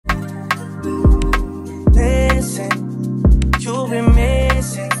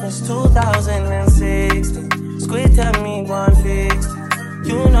since 2016. Squid tell me 150.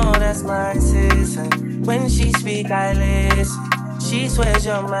 You know that's my sis, and when she speak I listen. She swears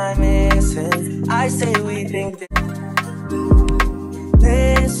you're my missing. I say we think that.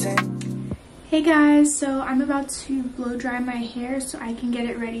 Listen. Hey guys, so I'm about to blow dry my hair so I can get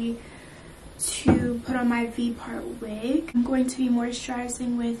it ready to put on my V-part wig. I'm going to be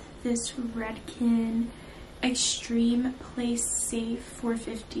moisturizing with this Redken Extreme Place Safe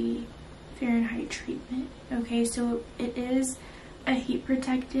 450 Fahrenheit treatment. Okay, so it is a heat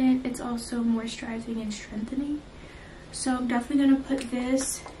protectant. It's also moisturizing and strengthening. So I'm definitely going to put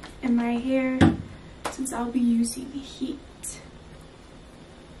this in my hair since I'll be using heat.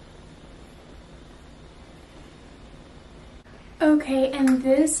 Okay, and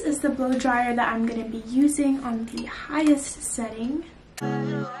this is the blow dryer that I'm going to be using on the highest setting.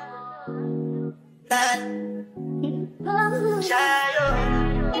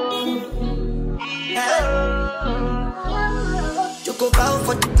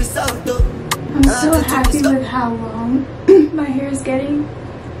 I'm so happy with how long my hair is getting.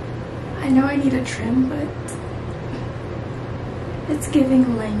 I know I need a trim, but it's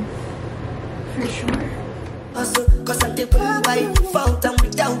giving length for sure. Also, cause I did by fountain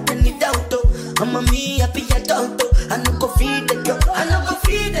without any doubt. I'm a me happy adult. I no go feed the girl, I no go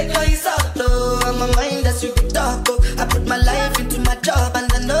feed the girl is out. I'm a mind that's you talk. I put my life into my job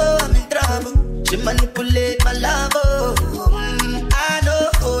and I know I'm in trouble. She manipulate my love. I know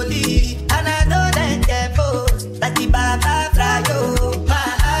holy and I know that devil. Like the Baba Frayo, my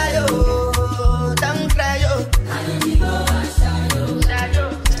ayo, don't cry yo. I need to go and shadow.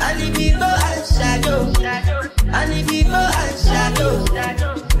 I need to go and shadow. I need to go and shadow.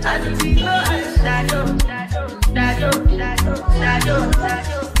 I need to go and shadow.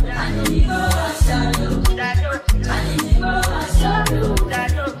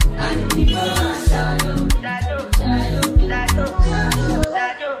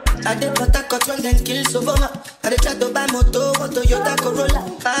 I did what I got when then kill Sovoma. I did try to buy moto, Toyota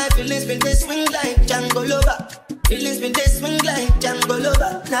Corolla. My feelings been they swing like Django Lover. Feelings been they swing like Django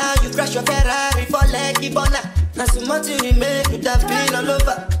Lover. Now you crash your Ferrari for like Ibona. Now so much you remain with that pain all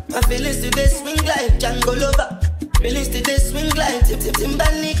over. My feelings today swing like Django Lover. Feelings today swing like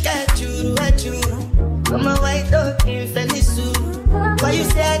Timbani at you. I'm a white dog in Fenisu. Why you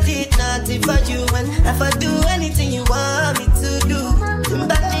say I did nothing for you? And if I do anything you want me to do,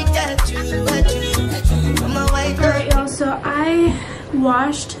 Timbani at you. I'm a white dog. Alright y'all, so I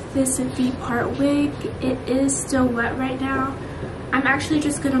washed this V-part wig. It is still wet right now. I'm actually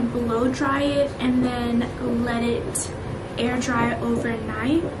just gonna blow dry it and then let it air dry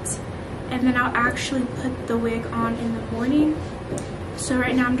overnight, and then I'll actually put the wig on in the morning. So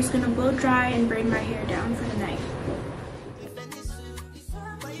right now I'm just gonna blow dry and braid my hair down for the night.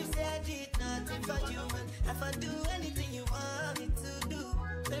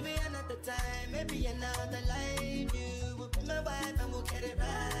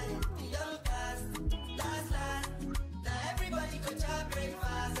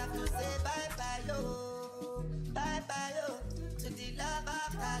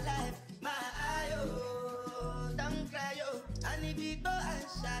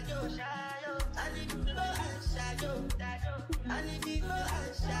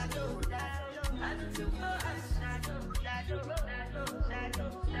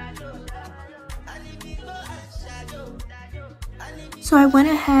 So I went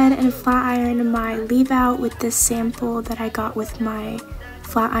ahead and flat ironed my leave out with this sample that I got with my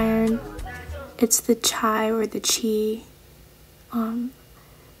flat iron. It's the Chai or the Chi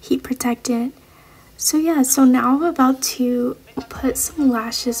heat protectant. So yeah, so now I'm about to put some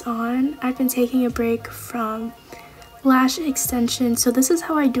lashes on. I've been taking a break from lash extensions, so this is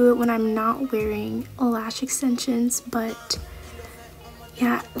how I do it when I'm not wearing lash extensions. But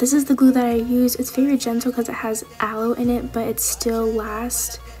yeah, this is the glue that I use. It's very gentle because it has aloe in it, but it still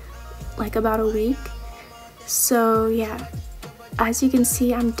lasts like about a week. So yeah, as you can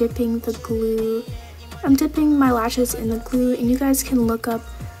see, I'm dipping my lashes in the glue, and you guys can look up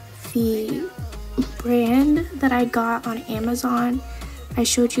the brand that I got on Amazon. I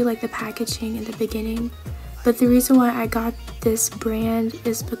showed you like the packaging in the beginning, but the reason why I got this brand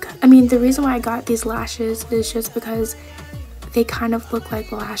is because, the reason why I got these lashes is just because they kind of look like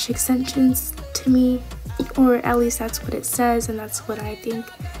lash extensions to me, or at least that's what it says and that's what I think.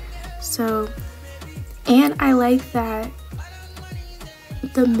 So, and I like that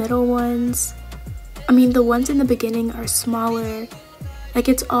the middle ones, the ones in the beginning are smaller. Like,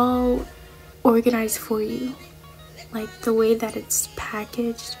 it's all organized for you, like the way that it's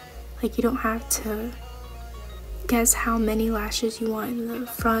packaged. Like, you don't have to guess how many lashes you want in the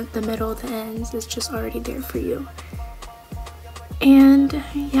front, the middle, the ends. It's just already there for you. And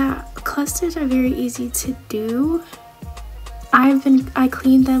yeah, clusters are very easy to do. I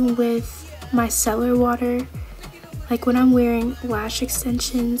clean them with micellar water. Like when I'm wearing lash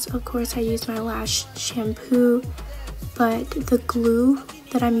extensions, of course I use my lash shampoo, but the glue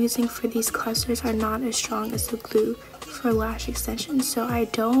that I'm using for these clusters are not as strong as the glue for lash extensions. So I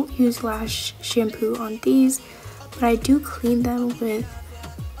don't use lash shampoo on these, but I do clean them with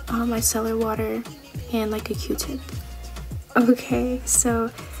micellar water and like a Q-tip. Okay, so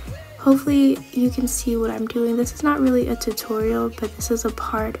hopefully you can see what I'm doing. This is not really a tutorial, but this is a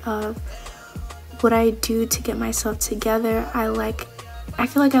part of what I do to get myself together. I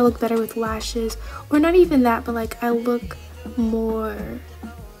feel like I look better with lashes, or not even that, but like I look more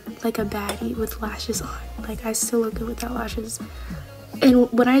like a baddie with lashes on. Like I still look good without lashes.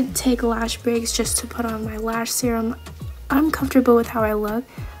 And when I take lash breaks just to put on my lash serum, I'm comfortable with how I look,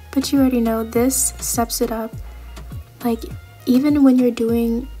 but you already know this steps it up. Like even when you're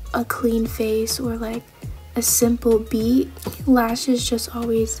doing a clean face or like a simple beat, lashes just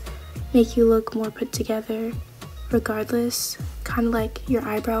always make you look more put together regardless, kind of like your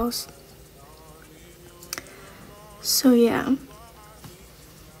eyebrows. So yeah,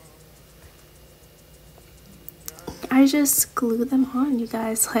 I just glue them on, you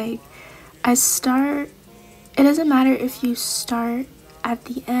guys. Like it doesn't matter if you start at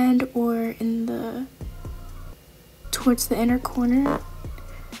the end or towards the inner corner.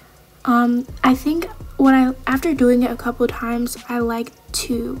 I think after doing it a couple times, I like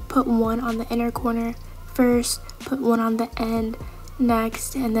to put one on the inner corner first, put one on the end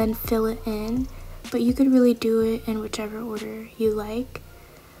next, and then fill it in. But you could really do it in whichever order you like.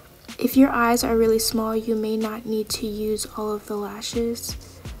 If your eyes are really small, you may not need to use all of the lashes.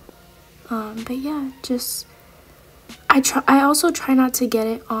 But yeah, I also try not to get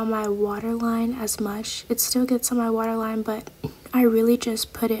it on my waterline as much. It still gets on my waterline, but I really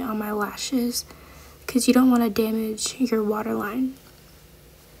just put it on my lashes because you don't want to damage your waterline.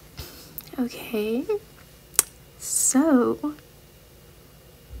 Okay, so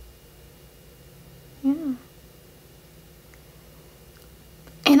yeah.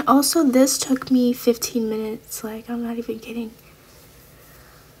 And also this took me 15 minutes, like I'm not even kidding.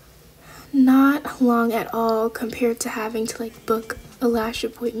 Not long at all compared to having to like book a lash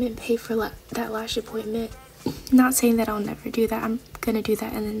appointment, pay for that lash appointment. Not saying that I'll never do that. I'm gonna do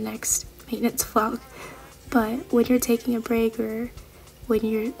that in the next maintenance vlog. But when you're taking a break or when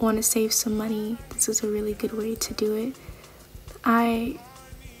you want to save some money, this is a really good way to do it. I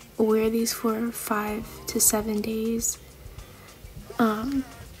wear these for 5 to 7 days.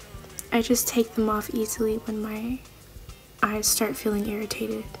 I just take them off easily when my eyes start feeling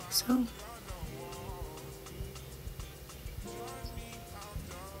irritated. So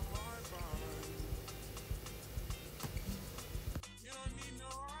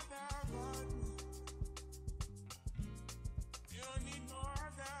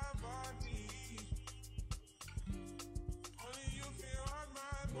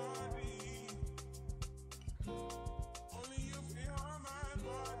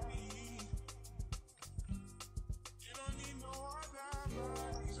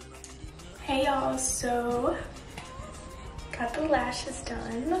hey y'all, so got the lashes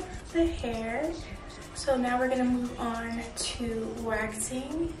done, the hair. So now we're gonna move on to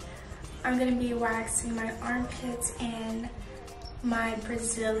waxing. I'm gonna be waxing my armpits and my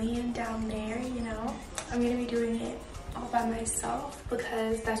Brazilian down there, you know. I'm gonna be doing it all by myself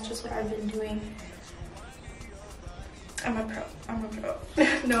because that's just what I've been doing. I'm a pro.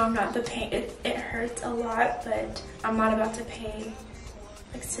 No, I'm not. The pain, it hurts a lot, but I'm not about to pay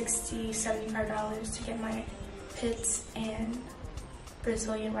like $60, $75 to get my pits and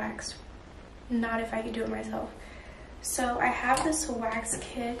Brazilian wax. Not if I could do it myself. So I have this wax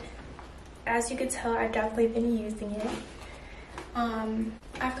kit. As you can tell, I've definitely been using it.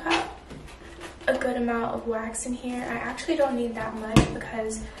 I've got a good amount of wax in here. I actually don't need that much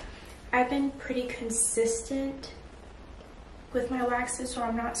because I've been pretty consistent with my waxes, so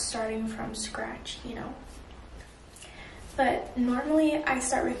I'm not starting from scratch, you know. But normally I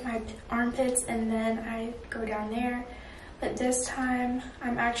start with my armpits and then I go down there. But this time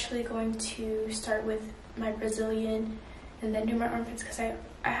I'm actually going to start with my Brazilian and then do my armpits because I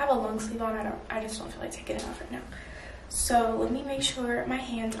have a long sleeve on. I just don't feel like taking it off right now. So let me make sure my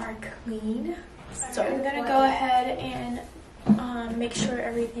hands are clean. So I'm gonna go ahead and make sure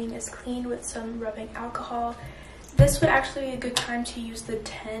everything is clean with some rubbing alcohol. This would actually be a good time to use the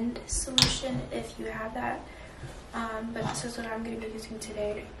Tend solution if you have that. But this is what I'm going to be using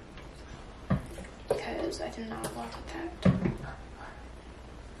today. because I did not want that.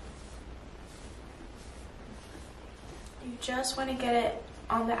 You just want to get it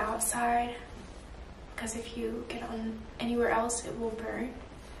on the outside, because if you get on anywhere else, it will burn.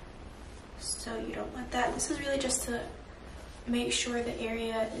 So you don't want that. This is really just to make sure the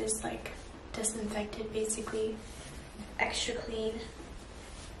area is like disinfected, basically extra clean.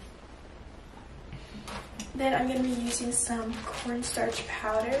 Then I'm going to be using some cornstarch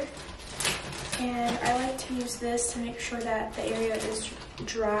powder, and I like to use this to make sure that the area is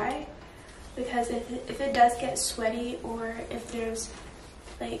dry, because if it does get sweaty, or if there's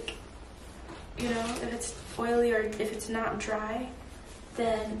like, you know, if it's oily or if it's not dry,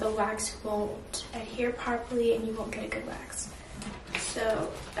 then the wax won't adhere properly and you won't get a good wax. So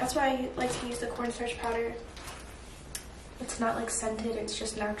that's why I like to use the cornstarch powder. It's not like scented, it's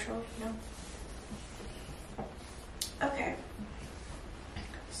just natural, you know. Okay,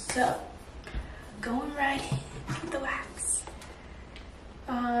 so going right in with the wax.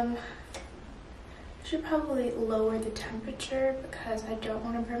 I should probably lower the temperature because I don't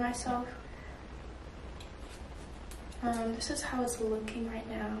want to burn myself. This is how it's looking right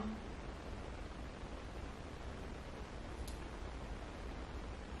now.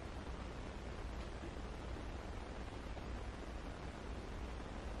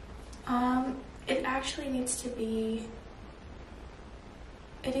 It actually needs to be,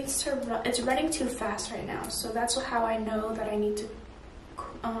 it's running too fast right now, so that's how I know that I need to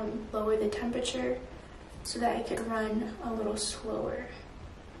lower the temperature so that I could run a little slower.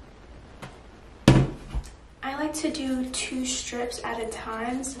 I like to do 2 strips at a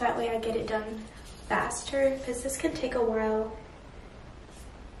time, so that way I get it done faster, because this can take a while.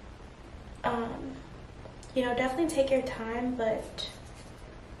 You know, definitely take your time, but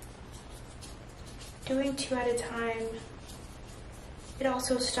doing 2 at a time, it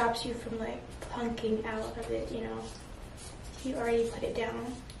also stops you from like plunking out of it, you know. If you already put it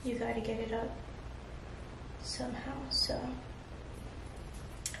down, you gotta get it up somehow. So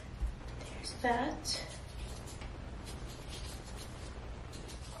there's that.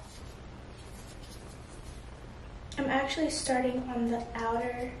 I'm actually starting on the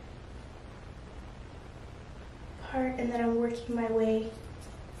outer part, and then I'm working my way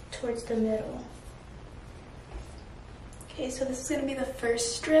towards the middle. Okay, so this is gonna be the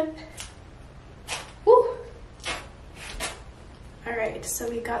first strip. Woo! All right, so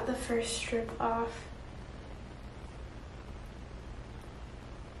we got the first strip off.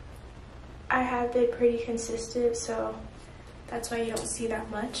 I have been pretty consistent, so that's why you don't see that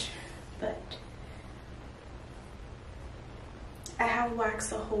much, but I have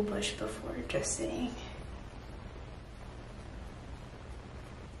waxed a whole bush before, just saying.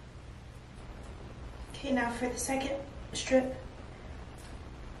 Okay, now for the second strip.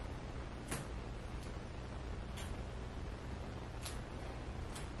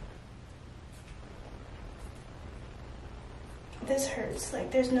 This hurts,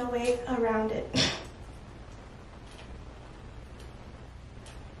 like there's no way around it.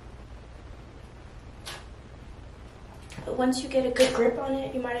 But once you get a good grip on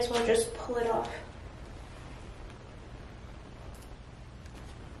it, you might as well just pull it off.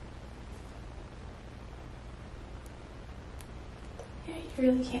 Yeah, you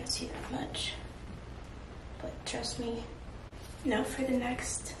really can't see that much, but trust me. Now for the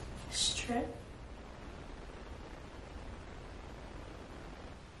next strip.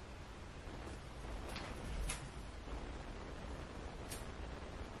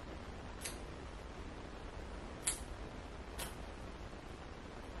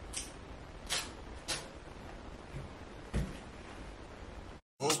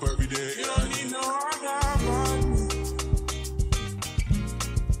 Hope every day. You don't need no other body.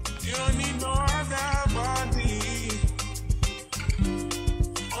 You don't need no other body.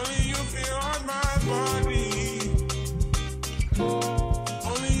 Only you feel on my body.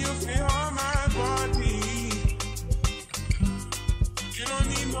 Only you feel on my body. You don't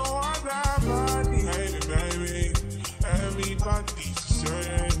need no other body. Hey, baby, everybody's the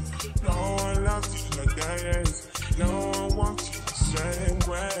same. No one loves you like that. No one wants you same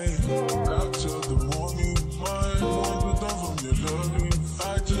way. Out till the morning, my one put on from your loving. I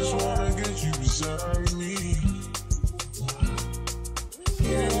just wanna get you beside me.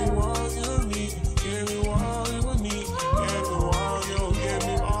 Give me all you need, give me all you need, give me all you, give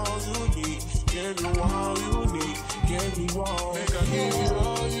me all you need, give me all you need, give me all. Make I give you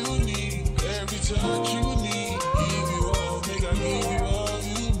all you need, every touch you need, give you all, make I give you all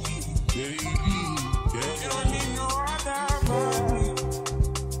you need, baby. Yeah. You don't need no other body.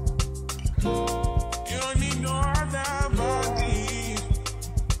 You don't need no other body.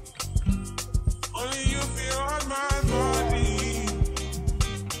 Only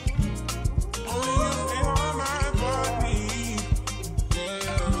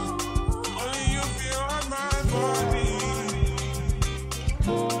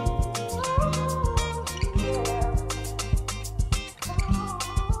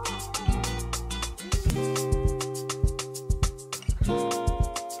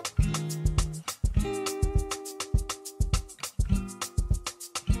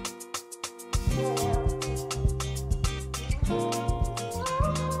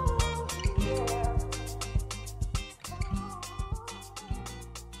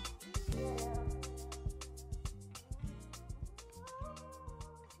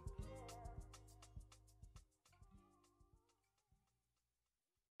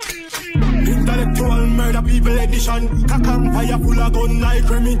Intellectual murder people edition. Cock and fire full of gun like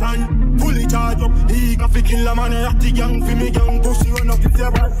Remington. Fully charged up, he got fi kill a man. Ratty gang fi me gang, pussy run up if you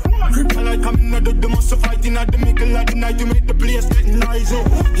want. Kryptonite coming out of the muscle fighting at the middle of the night to make the place get noisy.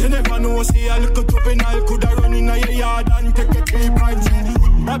 You never know, see a little juvenile coulda run in your yard and take a 3 points.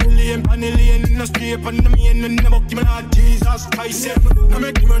 Babylon, Panellian in the street, and the main and the bucky man, Jesus Christ. I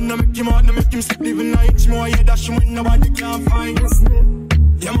make him run, I make him out, I make him sleep even nights more. Yeah, that's when nobody can find us.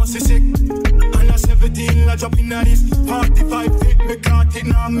 You must be sick. And I 17, I drop in at this 45 feet, me caught it,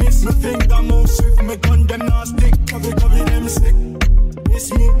 now miss. Me finger move swift, me gun them now stick. Cover them sick.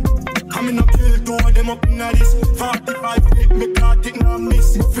 It's me. Coming up kill 2 of them up in at this 45 feet, me caught it, now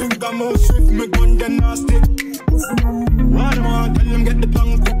miss. Me finger move swift, me gun them now stick. Why do I tell them get the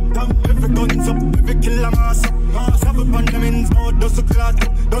tongue cooked up? Every guns up, every killer mass up. Mass up upon them ends, no, does a clot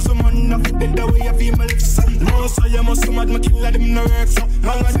up. Does a man nothing dead the way I feel my lips. No, so you must mad, my killer them no works up.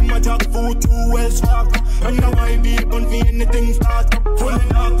 Long as my job food too well swag up. And now I be gun for anything start up. Fully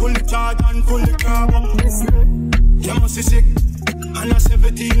dark, fully charge and fully carb up. You must be sick. And I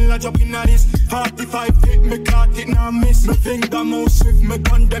 17, I drop in at this 45 feet, me caught it, now miss. Me finger move swift, me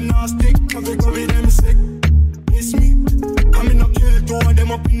gun them now stick. Cover them sick. It's me. Coming up kill 2 of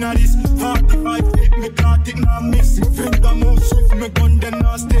them up in at this 45 feet, me caught it, now miss. Me finger move swift, me gun them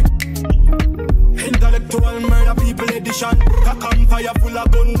now stick. Intellectual murder people edition. Cock and fire full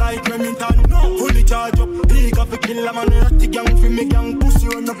of gun like Remington. Fully charge up, he got fi kill a man. Ratty gang fi me gang, pussy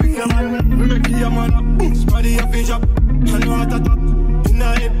run up in your man. We make you a man up, body a fish up. And heart attack, in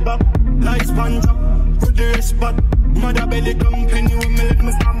a head back, like sponge up. Put the rest spot, mother belly company when me let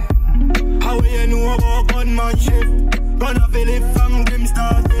me stamp. How you know about gunmanship? Gonna feel it from them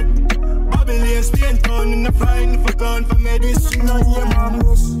started. Babylon staying town in the frying for gun for medicine and your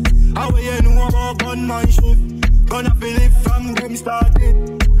mamas. How you know about gunmanship? Gonna feel it from them started.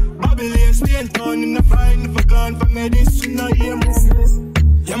 Babylon staying town in the frying for gun for medicine and your mamas.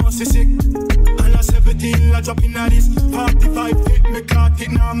 You must be sick. And I 17, I drop in at this 45 feet, me caught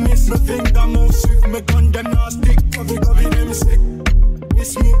it, now miss. Me finger move swift, me gun them now stick. Cover them sick.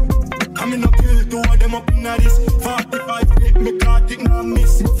 It's me. Coming up kill 2 of them up in at this 45 feet, me caught it, now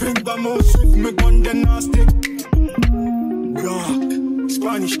miss. Me finger move swift, me gun them now stick. Rock,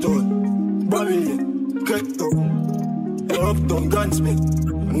 Spanish town, Babylon, Crypto, Uptown, Gunsmith,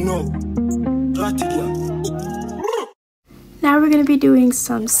 no, Ratty. Now we're going to be doing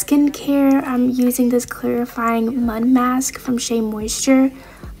some skincare. I'm using this clarifying mud mask from Shea Moisture,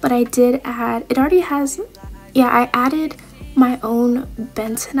 but I did add, it already has, yeah, I added my own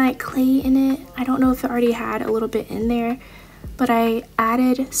bentonite clay in it. I don't know if it already had a little bit in there, but I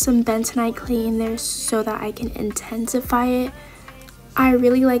added some bentonite clay in there so that I can intensify it. I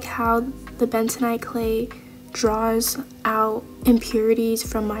really like how the bentonite clay draws out impurities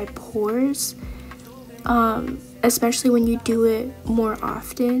from my pores. Especially when you do it more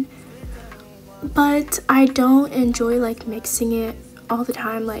often, but I don't enjoy like mixing it all the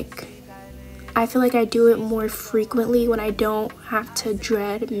time. Like, I feel like I do it more frequently when I don't have to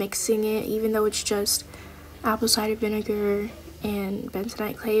dread mixing it, even though it's just apple cider vinegar and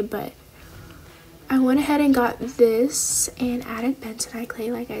bentonite clay. But I went ahead and got this and added bentonite clay.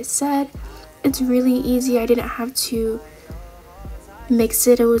 Like I said, it's really easy. I didn't have to mix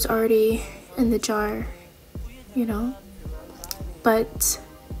it, it was already in the jar, you know. But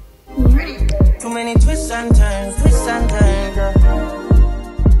yeah. Too many twists and turns, girl.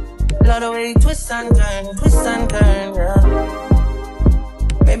 Love the way you twist and turn, girl.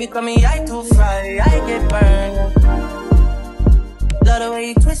 Baby, call me, I too fry, I get burned. Love the way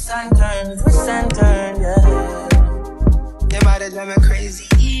you twist and turn, yeah. Your body drive me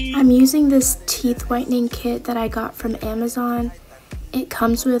crazy. I'm using this teeth whitening kit that I got from Amazon. It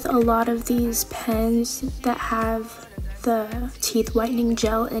comes with a lot of these pens that have the teeth whitening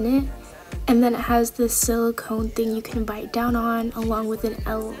gel in it, and then it has this silicone thing you can bite down on, along with an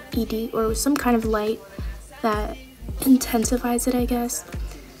LED or some kind of light that intensifies it, I guess.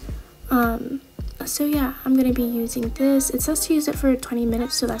 So yeah, I'm gonna be using this. It says to use it for 20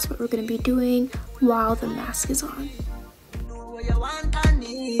 minutes, so that's what we're gonna be doing while the mask is on.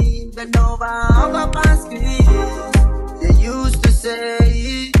 You used to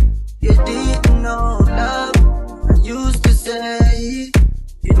say you didn't know love. I used to say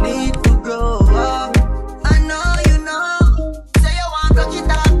you need to grow up. I know you know. Say you want to get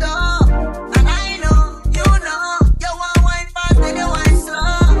out though. And I know, you want wine fast and you wine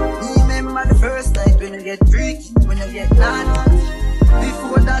slow. Remember the first night when you get freaky, when you get naughty.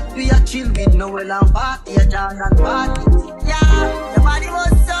 Before that we are chill with Noel and party, a John and party. Yeah, your body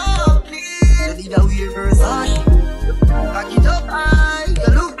was so clean. You did a weird verse on. Back it up high,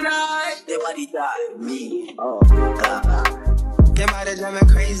 you look right.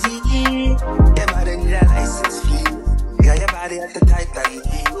 like the type that you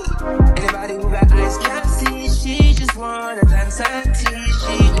need. Anybody who got eyes can't see. She just wanna dance and tease.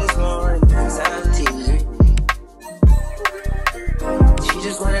 She just wanna dance and tease. She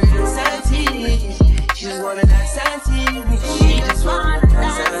just wanna dance and tease. She just wanna dance and tease. She just wanna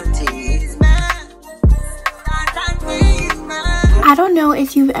dance and tease. I don't know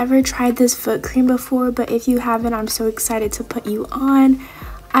if you've ever tried this foot cream before, but if you haven't, I'm so excited to put you on.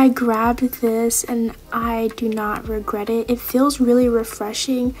 I grabbed this and I do not regret it. It feels really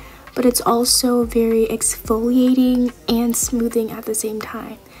refreshing, but it's also very exfoliating and smoothing at the same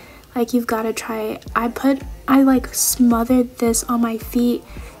time. Like, you've got to try it. I like smothered this on my feet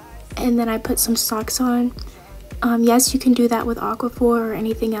and then I put some socks on. Yes, you can do that with Aquaphor or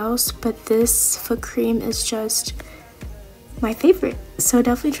anything else, but this foot cream is just my favorite. So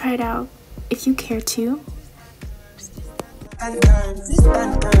definitely try it out if you care to.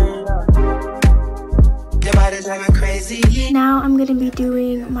 Now I'm gonna be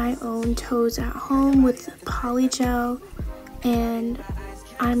doing my own toes at home with Polygel, and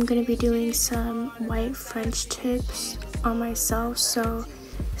I'm gonna be doing some white French tips on myself, so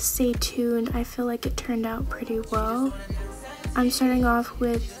stay tuned. I feel like it turned out pretty well. I'm starting off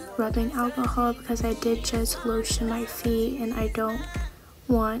with rubbing alcohol because I did just lotion my feet and I don't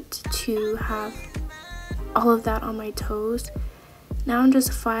want to have all of that on my toes. Now I'm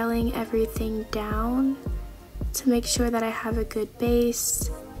just filing everything down to make sure that I have a good base.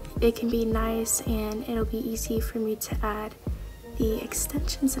 It can be nice and it'll be easy for me to add the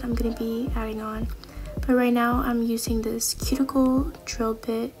extensions that I'm going to be adding on. But right now I'm using this cuticle drill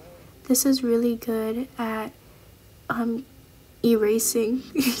bit. This is really good at erasing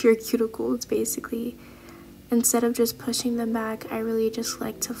your cuticles, basically. Instead of just pushing them back, I really just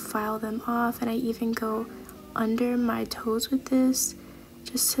like to file them off, and I even go under my toes with this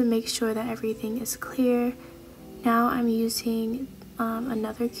just to make sure that everything is clear. Now I'm using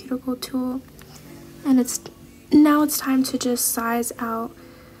another cuticle tool, and now it's time to just size out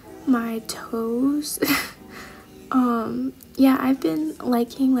my toes. Yeah, I've been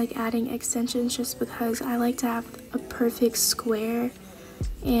liking adding extensions just because I like to have a perfect square,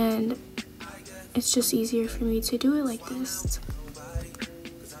 and it's just easier for me to do it like this.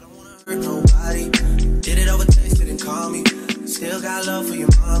 Did it over text, didn't call me. Still got love for your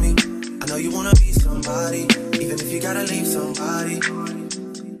mommy. I know you wanna be somebody, even if you gotta leave somebody.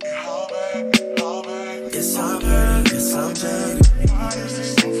 Yes, I'm hurting, yes, I'm jaded.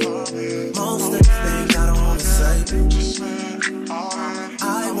 Most of the things I don't wanna say.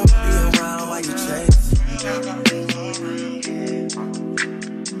 I won't be around while you chase.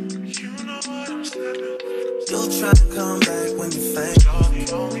 You'll try to come back when you faint.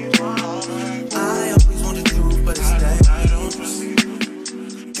 I always want the truth, but it's dangerous.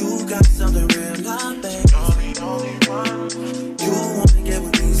 You got something real, not bad. You wanna get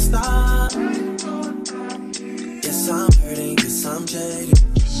with me, stop. Yes, I'm hurting, yes, I'm jaded.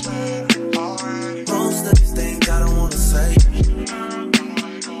 Most of these things I don't wanna say.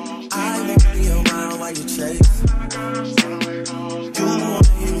 I won't be around while you chase. You wanna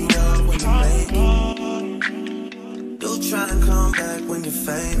hear me up when you make it. You'll try and come back when you're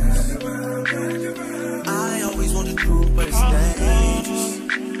famous. I always want the truth, but it's dangerous.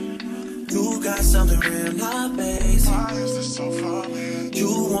 You got something real, not basic. You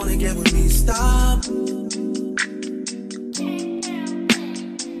wanna get with me, stop.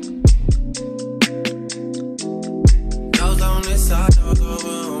 Those on this side, those over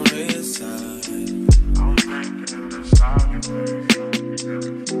on this side.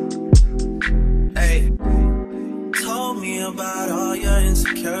 Hey, told me about all your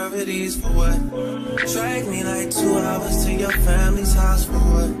insecurities for what? Dragged me like 2 hours to your family's house for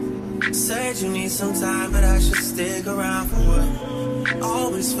what? Said you need some time, but I should stick around for what?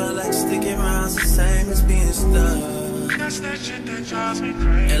 Always felt like sticking around's the same as being stuck. That's that shit that drives me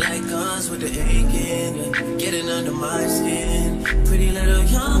crazy. And like guns with the aching, yeah, getting under my skin. Pretty little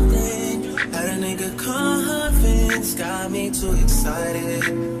young thing, had a nigga convinced, got me too excited.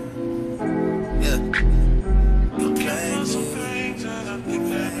 Yeah, you playing me.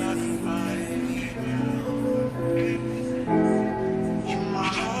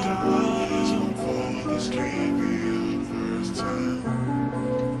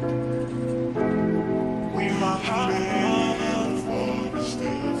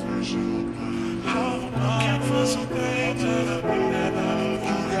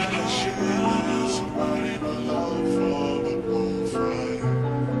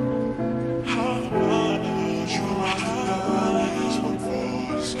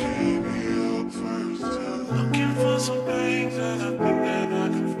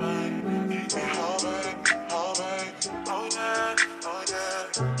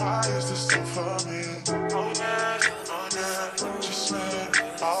 why is this so for me? Oh yeah, just let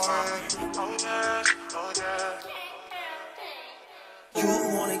it alright. Oh yeah. You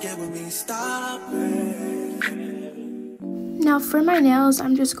wanna get with me, stop it. Now for my nails,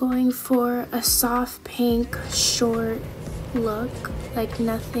 I'm just going for a soft pink short look, like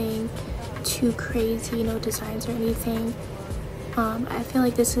nothing too crazy, no designs or anything. I feel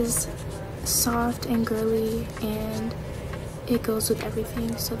like this is soft and girly and it goes with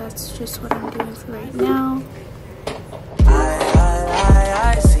everything, so that's just what I'm doing for right now.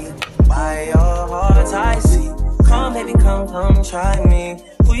 I see why your heart's icy. Come baby, come try me.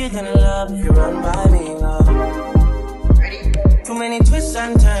 Who you gonna love if you run by me, love? Too many twists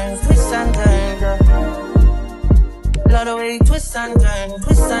and turns, yeah. Love the way you twist and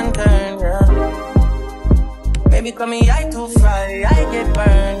turn, yeah. Baby, call me, I too fry, I get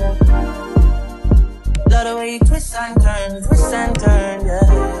burned, yeah. Love the way you twist and turn, yeah.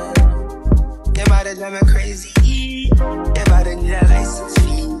 Your body drive me crazy. Your body need a license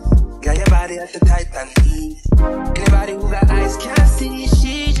fee. Got your body at the Titan. Anybody who got eyes can't see.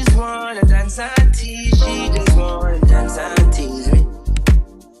 She just wanna dance and tease. She just wanna dance and tease me.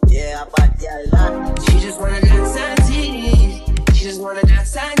 Yeah, but yeah, she just wanna dance and tease. She just wanna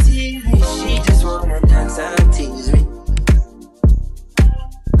dance and tease me. She just wanna dance and tease me.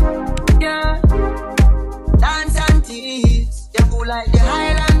 Yeah, dance and tease. You cool like the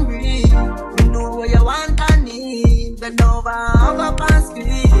Highland breeze. You know what you want and need. Bend over, hug up and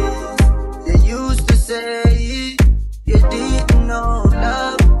squeeze. They used to say you didn't know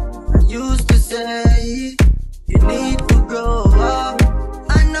love. I used to say you need to grow up.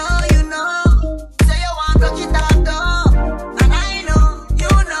 I know you know. Say you want to touch it up though. And I know,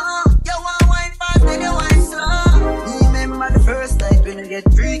 you know. You want wine fast and you wine slow. Remember the first night when you get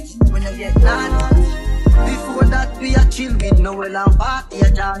freaky, when you get naughty. Before that we are chill with Noel and party,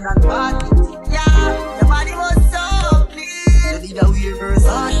 a jazz and party. Yeah, the body was so clean. You did a weird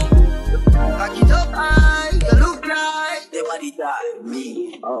Versace. Back it up high, you look like the body drive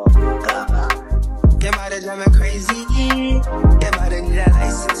me. Oh, God. Your body drive me crazy. Your body need a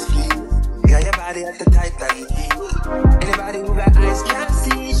license fee. Got your body at the Titan. Anybody who got eyes can't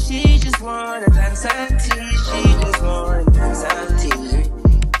see. She just wanna dance and tease. She just wanna dance and tease.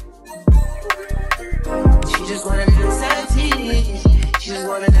 She just wanna dance and tease. She just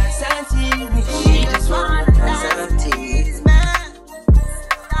wanna dance and tease. She just wanna dance and tease.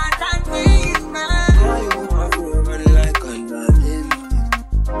 Dance and tease, man. How you want to run like a nothing?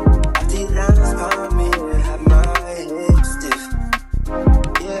 I think that's for me and have my head stiff.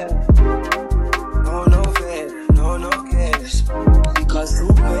 Yeah. No fair, no cares. Because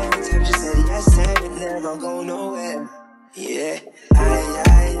too many times you said yes and it never go nowhere. Yeah,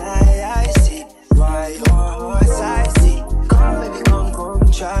 I see why your heart's icy. Come baby, come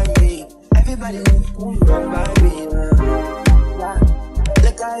try me. Everybody run by me. Yeah.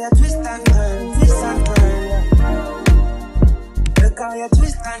 Look how you twist and turn, yeah. Look how you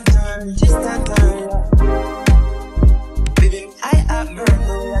twist and turn, yeah. Baby, I have burned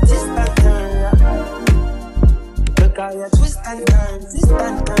the way you twist and turn, yeah. Look how you twist and turn,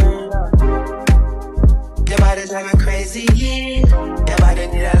 yeah. Your body drive me crazy, your body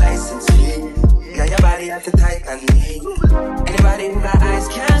need a license fee. Got your body at the Titan. Anybody who got eyes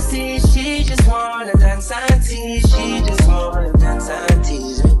can't see. She just wanna dance and tease. She just wanna dance and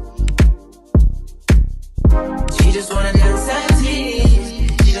tease me. She just wanna dance and tease.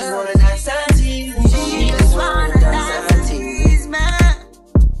 She just wanna dance and tease me. She just wanna dance and tease me.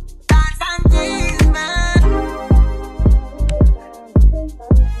 Dance and tease me.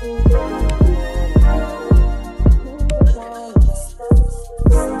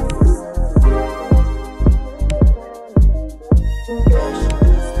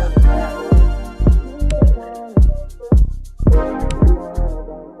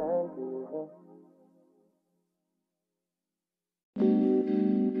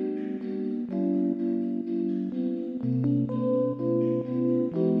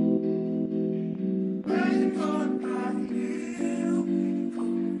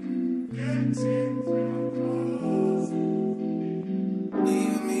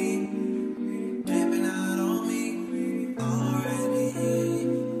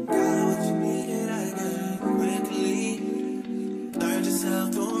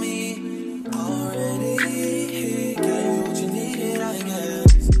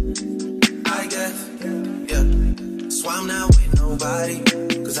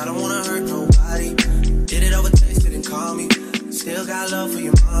 Still got love for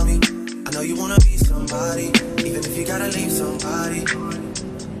your mommy. I know you wanna be somebody, even if you gotta leave somebody.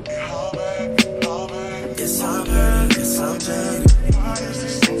 Yes, I'm hurt, yes, I'm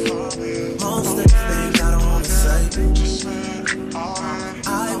dead.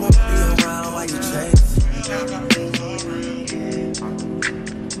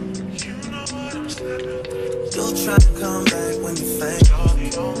 You'll try to come back when you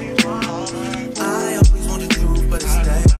faint.